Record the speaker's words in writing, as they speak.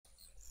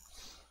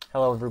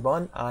Hello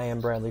everyone, I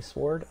am Bradley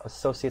Sward,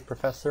 Associate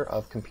Professor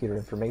of Computer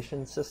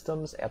Information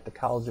Systems at the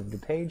College of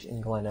DuPage in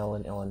Glen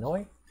Ellen,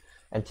 Illinois.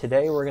 And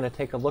today we're going to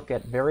take a look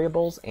at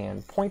variables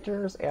and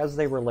pointers as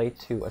they relate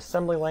to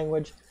assembly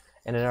language,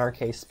 and in our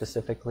case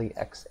specifically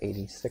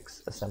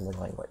x86 assembly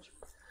language.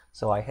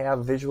 So I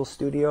have Visual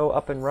Studio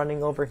up and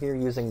running over here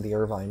using the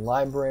Irvine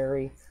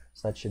library,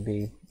 so that should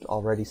be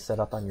already set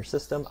up on your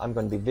system. I'm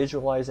going to be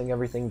visualizing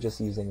everything just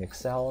using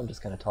Excel. I'm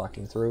just kind of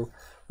talking through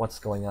what's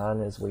going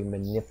on as we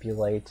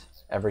manipulate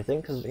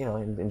everything, because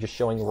and just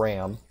showing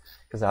RAM,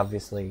 because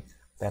obviously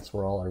that's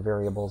where all our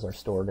variables are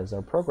stored as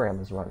our program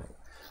is running.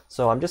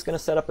 So I'm just going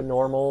to set up a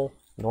normal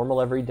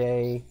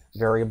everyday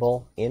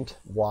variable, int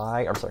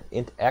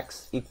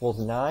x equals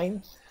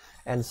 9.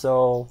 And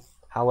so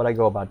how would I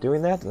go about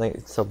doing that?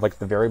 So like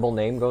the variable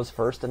name goes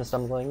first in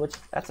assembly language,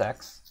 that's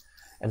x.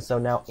 And so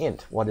now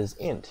int, what is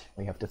int?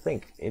 We have to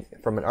think.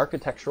 From an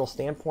architectural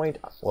standpoint,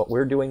 what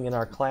we're doing in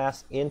our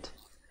class, int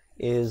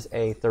is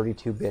a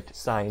 32-bit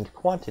signed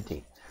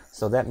quantity.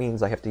 So that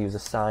means I have to use a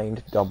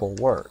signed double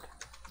word.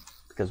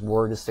 Because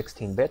word is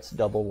 16 bits,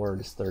 double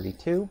word is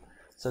 32.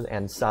 So,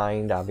 and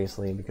signed,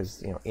 obviously,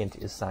 because int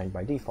is signed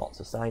by default.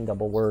 So signed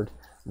double word,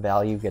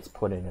 value gets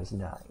put in as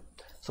 9.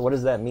 So what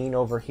does that mean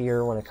over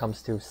here when it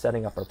comes to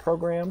setting up our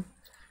program?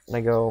 And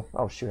I go,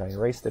 oh shoot, I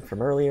erased it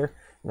from earlier.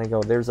 And I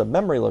go, there's a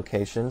memory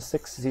location,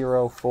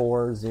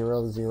 604000.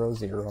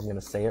 I'm going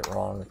to say it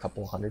wrong a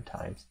couple hundred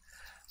times.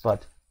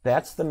 But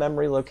that's the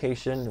memory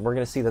location. We're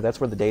going to see that that's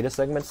where the data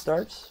segment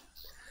starts.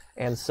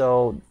 And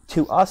so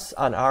to us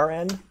on our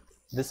end,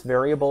 this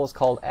variable is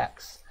called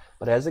x.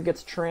 But as it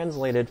gets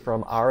translated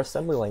from our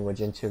assembly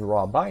language into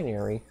raw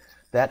binary,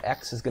 that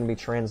x is going to be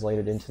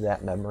translated into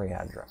that memory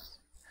address.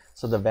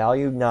 So the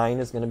value 9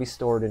 is going to be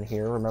stored in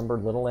here. Remember,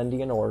 little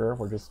endian order.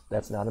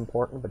 That's not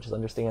important, but just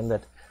understand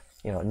that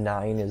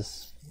 9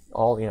 is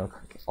all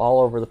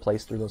over the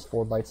place through those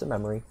 4 bytes of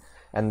memory.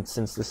 And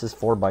since this is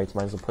 4 bytes,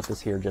 might as well put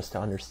this here just to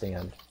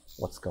understand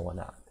what's going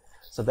on.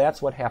 So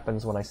that's what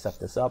happens when I set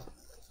this up.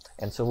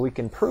 And so we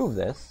can prove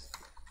this.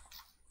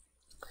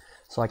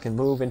 So I can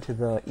move into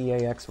the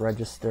EAX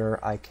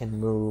register. I can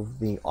move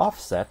the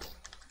offset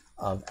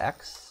of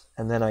x,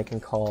 and then I can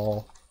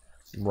call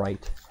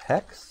write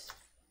hex.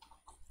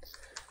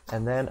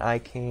 And then I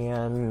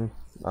can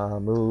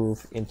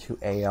move into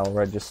AL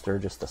register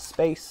just a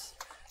space,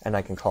 and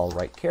I can call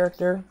write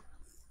character.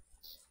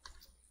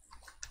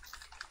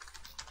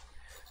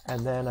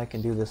 And then I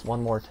can do this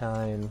one more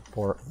time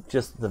for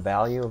just the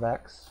value of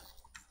x,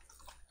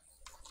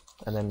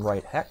 and then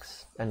write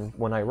hex. And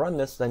when I run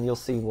this, then we'll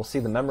see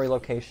the memory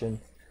location,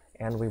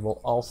 and we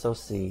will also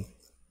see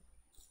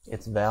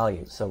its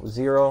value. So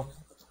 0,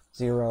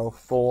 0,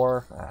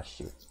 4,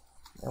 shoot.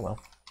 Oh well.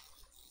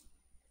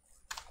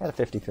 Had a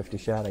 50-50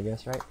 shot, I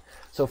guess, right?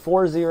 So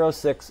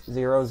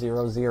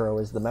 406000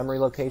 is the memory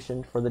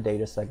location for the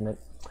data segment,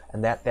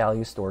 and that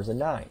value stores a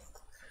 9.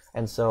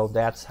 And so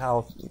that's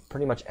how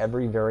pretty much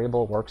every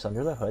variable works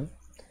under the hood.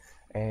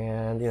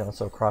 And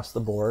so across the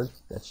board,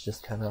 that's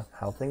just kind of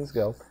how things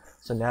go.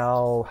 So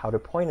now, how do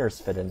pointers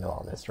fit into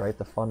all this, right?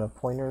 The fun of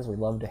pointers, we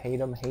love to hate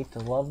them, hate to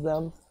love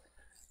them,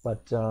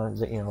 but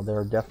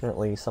they're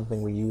definitely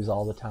something we use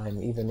all the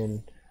time. Even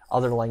in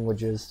other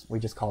languages, we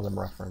just call them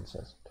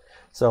references.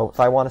 So if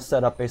I want to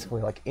set up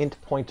basically like int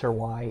pointer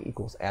y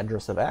equals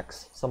address of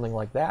x, something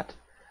like that.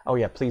 Oh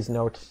yeah, please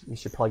note, you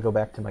should probably go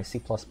back to my C++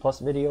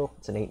 video.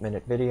 It's an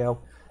 8-minute video.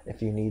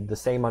 If you need the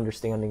same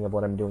understanding of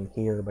what I'm doing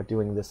here, but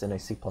doing this in a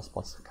C++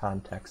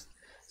 context,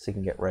 so you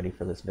can get ready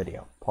for this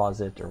video.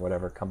 Pause it or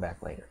whatever, come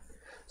back later.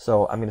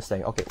 So I'm going to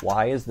say, okay,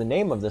 y is the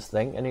name of this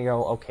thing, and you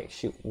go, okay,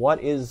 shoot,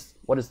 what is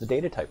the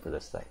data type for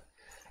this thing?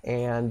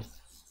 And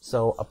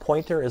so a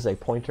pointer is a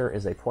pointer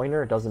is a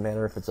pointer. It doesn't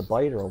matter if it's a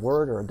byte or a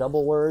word or a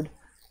double word.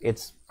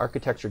 It's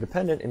architecture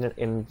dependent.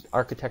 In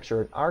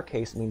architecture, in our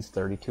case, means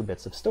 32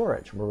 bits of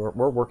storage.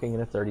 We're working in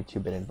a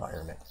 32-bit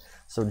environment.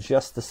 So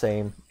just the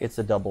same, it's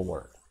a double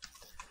word.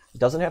 It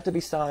doesn't have to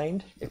be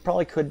signed. It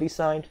probably could be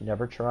signed.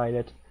 Never tried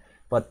it.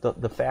 But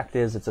the fact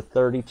is, it's a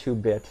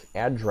 32-bit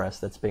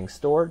address that's being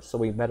stored, so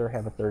we better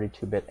have a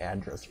 32-bit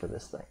address for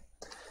this thing.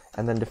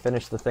 And then to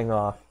finish the thing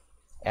off,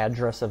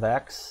 address of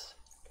x,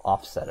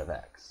 offset of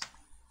x.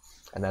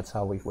 And that's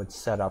how we would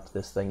set up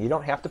this thing. You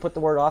don't have to put the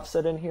word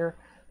offset in here,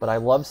 but I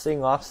love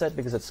seeing offset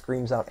because it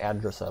screams out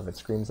address of, it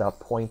screams out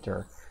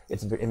pointer.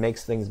 It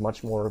makes things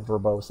much more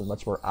verbose and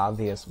much more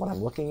obvious what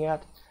I'm looking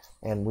at.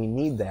 And we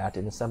need that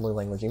in assembly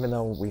language, even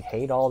though we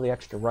hate all the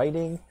extra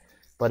writing.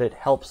 But it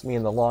helps me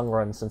in the long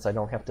run since I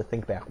don't have to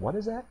think back. What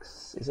is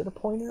x? Is it a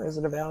pointer? Is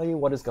it a value?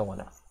 What is going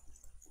on?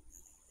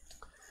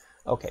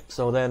 Okay,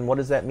 so then what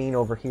does that mean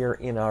over here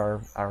in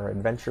our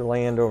adventure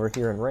land over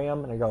here in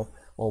RAM? And I go,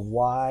 well,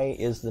 y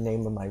is the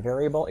name of my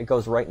variable. It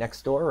goes right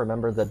next door.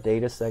 Remember, the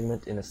data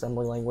segment in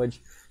assembly language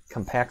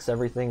compacts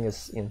everything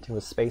into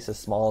a space as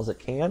small as it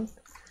can.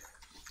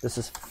 This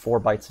is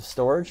 4 bytes of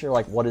storage. You're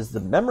like, what is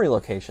the memory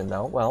location,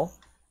 though? Well,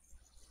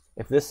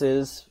 if this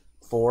is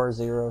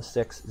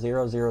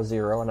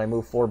 406000 and I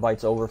move 4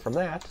 bytes over from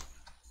that,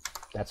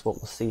 that's what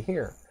we'll see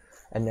here.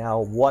 And now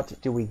what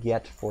do we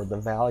get for the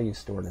value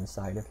stored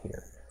inside of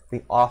here?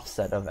 The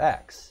offset of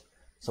x.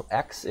 So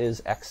x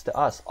is x to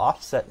us.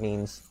 Offset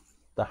means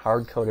the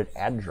hard-coded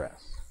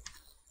address.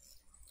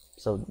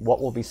 So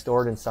what will be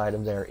stored inside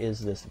of there is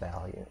this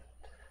value.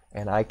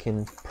 And I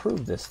can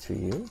prove this to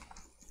you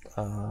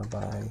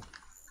by,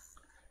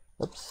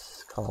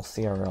 call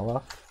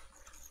CRLF,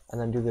 and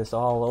then do this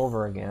all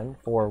over again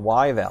for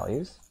y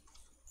values.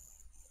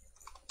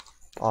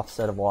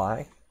 Offset of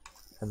y,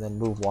 and then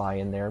move y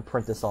in there and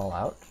print this all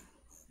out.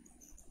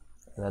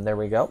 And then there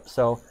we go.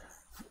 So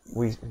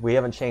we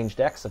haven't changed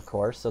x, of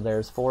course, so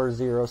there's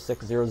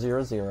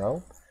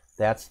 406000.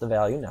 That's the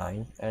value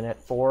 9. And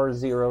at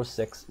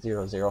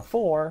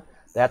 406004,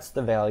 that's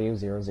the value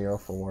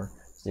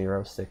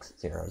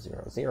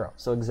 0040600.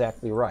 So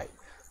exactly right.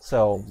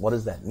 So what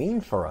does that mean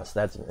for us?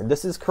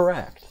 This is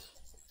correct.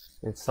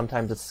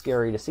 Sometimes it's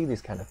scary to see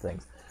these kind of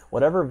things.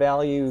 Whatever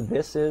value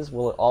this is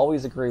will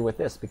always agree with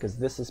this because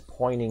this is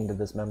pointing to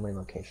this memory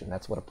location.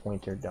 That's what a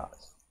pointer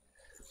does.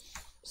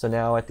 So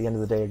now at the end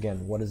of the day,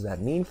 again, what does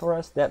that mean for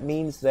us? That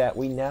means that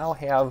we now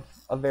have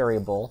a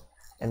variable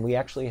and we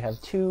actually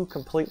have two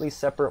completely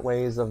separate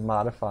ways of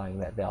modifying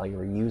that value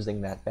or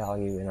using that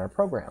value in our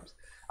programs.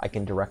 I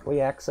can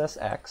directly access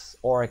x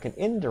or I can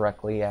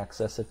indirectly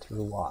access it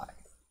through y.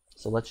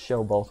 So let's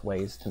show both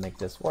ways to make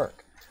this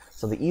work.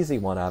 So the easy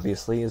one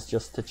obviously is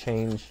just to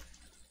change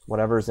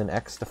whatever's in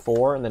x to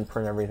 4 and then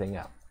print everything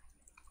out.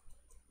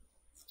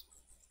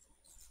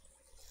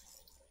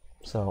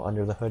 So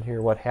under the hood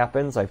here, what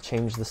happens? I've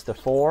changed this to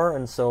 4,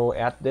 and so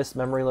at this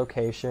memory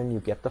location you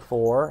get the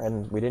 4,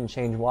 and we didn't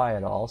change y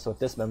at all, so at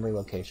this memory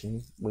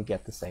location we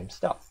get the same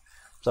stuff.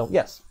 So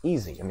yes,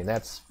 easy. I mean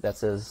that's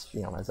as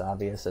as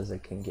obvious as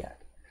it can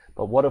get.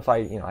 But what if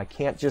I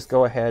can't just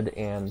go ahead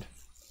and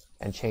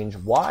change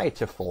y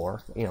to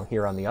 4,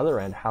 here on the other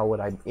end? How would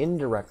I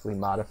indirectly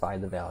modify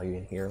the value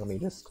in here? Let me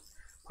just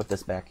put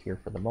this back here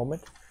for the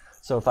moment.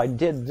 So if I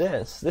did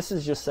this, this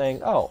is just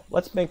saying, oh,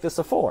 let's make this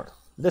a 4.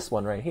 This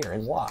one right here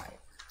in y.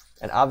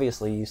 And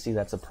obviously you see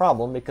that's a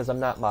problem because I'm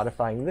not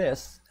modifying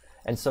this.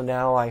 And so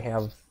now I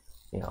have,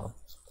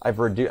 I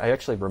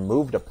actually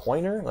removed a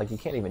pointer. Like you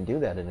can't even do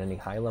that in any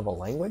high-level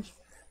language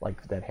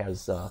like that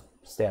has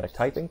static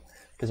typing,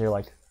 because you're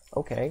like,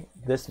 okay,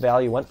 this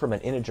value went from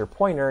an integer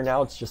pointer,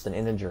 now it's just an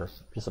integer,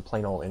 just a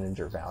plain old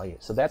integer value.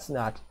 So that's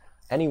not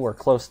anywhere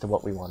close to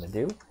what we want to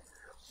do.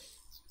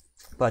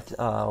 But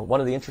one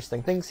of the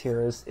interesting things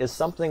here is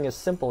something as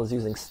simple as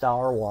using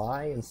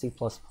 $y in C++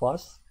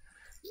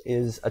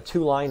 is a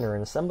two-liner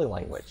in assembly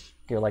language.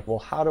 You're like, well,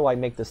 how do I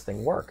make this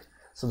thing work?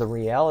 So the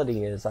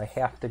reality is I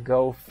have to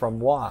go from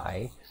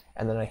y,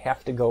 and then I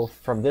have to go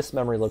from this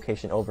memory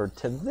location over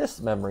to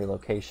this memory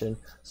location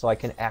so I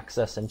can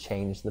access and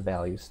change the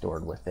value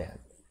stored within.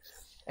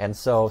 And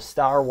so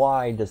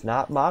 $y does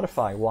not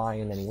modify y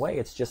in any way.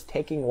 It's just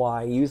taking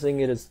y,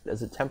 using it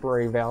as a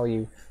temporary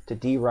value to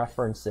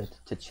dereference it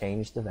to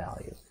change the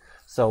value.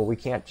 So we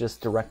can't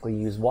just directly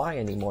use y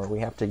anymore. We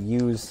have to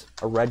use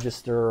a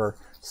register or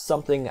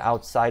something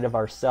outside of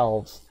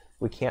ourselves.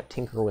 We can't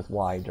tinker with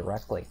y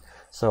directly.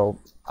 So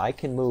I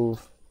can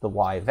move the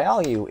y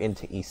value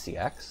into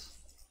ECX.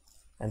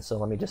 And so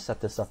let me just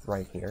set this up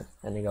right here.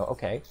 And you go,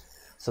 okay,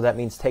 so that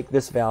means take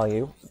this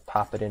value,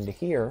 pop it into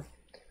here.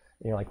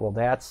 And you're like, well,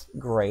 that's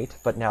great.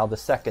 But now the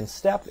second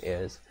step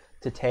is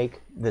to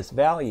take this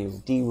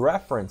value,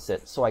 dereference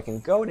it, so I can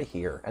go to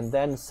here and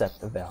then set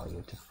the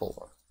value to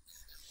 4.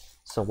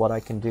 So what I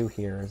can do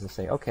here is to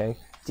say, okay,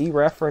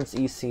 dereference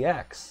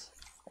ECX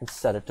and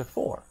set it to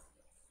 4.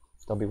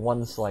 There'll be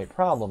one slight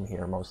problem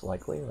here, most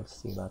likely.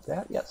 Let's see about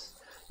that. Yes,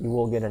 you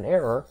will get an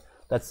error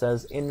that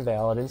says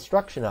invalid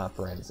instruction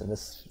operands. And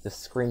this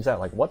screams out,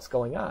 like, what's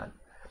going on?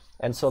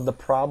 And so the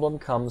problem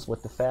comes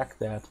with the fact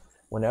that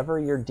whenever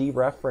you're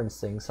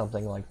dereferencing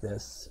something like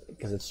this,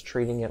 because it's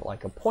treating it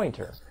like a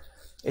pointer,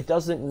 it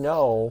doesn't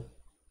know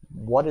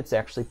what it's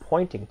actually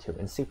pointing to.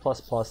 In C++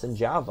 and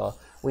Java,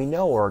 we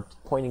know we're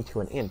pointing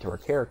to an int or a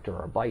character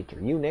or a byte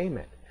or you name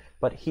it.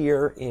 But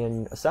here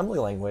in assembly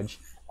language,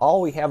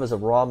 all we have is a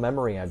raw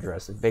memory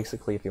address.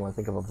 Basically, if you want to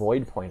think of a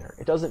void pointer,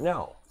 it doesn't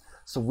know.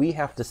 So we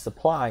have to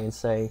supply and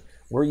say,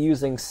 we're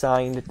using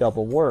signed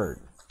double word.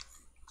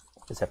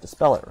 Just have to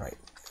spell it right.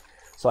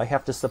 So I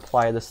have to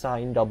supply the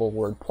signed double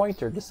word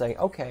pointer to say,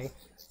 okay,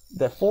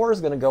 the 4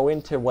 is going to go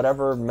into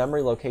whatever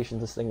memory location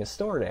this thing is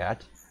stored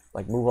at,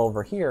 like move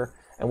over here,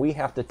 and we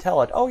have to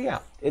tell it, oh yeah,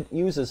 it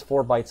uses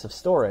 4 bytes of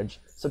storage,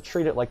 so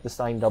treat it like the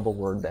signed double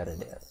word that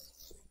it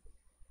is.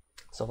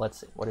 So let's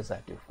see, what does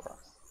that do for us?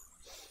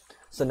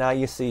 So now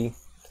you see,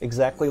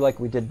 exactly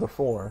like we did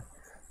before,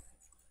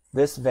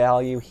 this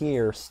value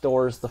here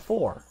stores the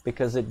 4,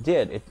 because it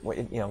did.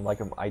 Like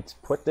I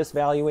put this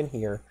value in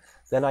here,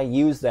 then I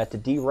use that to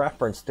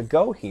dereference to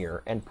go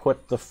here and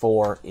put the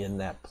 4 in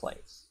that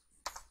place.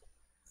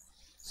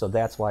 So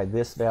that's why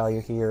this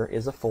value here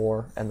is a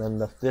 4, and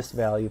then this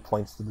value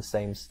points to the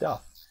same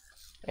stuff.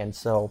 And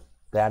so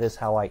that is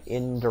how I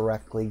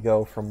indirectly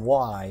go from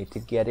y to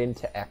get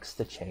into x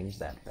to change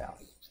that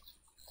value.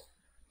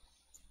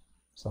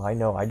 So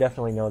I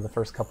definitely know the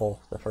first couple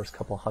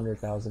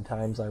 100,000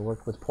 times I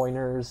worked with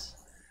pointers,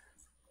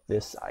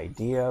 this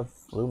idea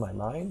blew my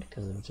mind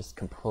because it was just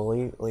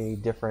completely a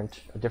different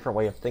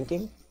way of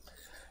thinking.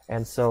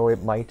 And so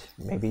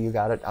maybe you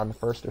got it on the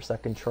first or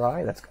second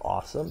try. That's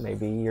awesome.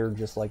 Maybe you're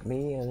just like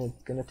me and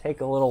it's going to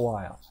take a little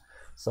while.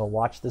 So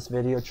watch this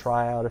video,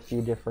 try out a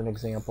few different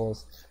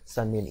examples,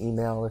 send me an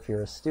email if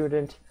you're a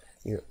student.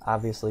 You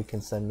obviously can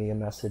send me a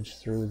message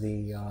through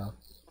the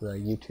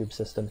YouTube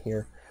system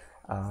here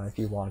if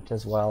you want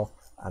as well.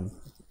 I'm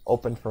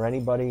open for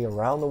anybody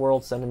around the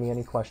world sending me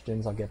any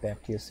questions. I'll get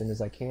back to you as soon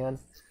as I can.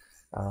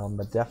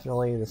 But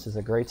definitely this is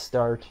a great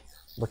start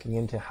looking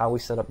into how we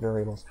set up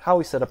variables, how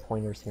we set up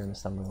pointers here in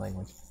assembly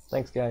language.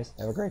 Thanks guys,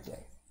 have a great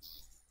day.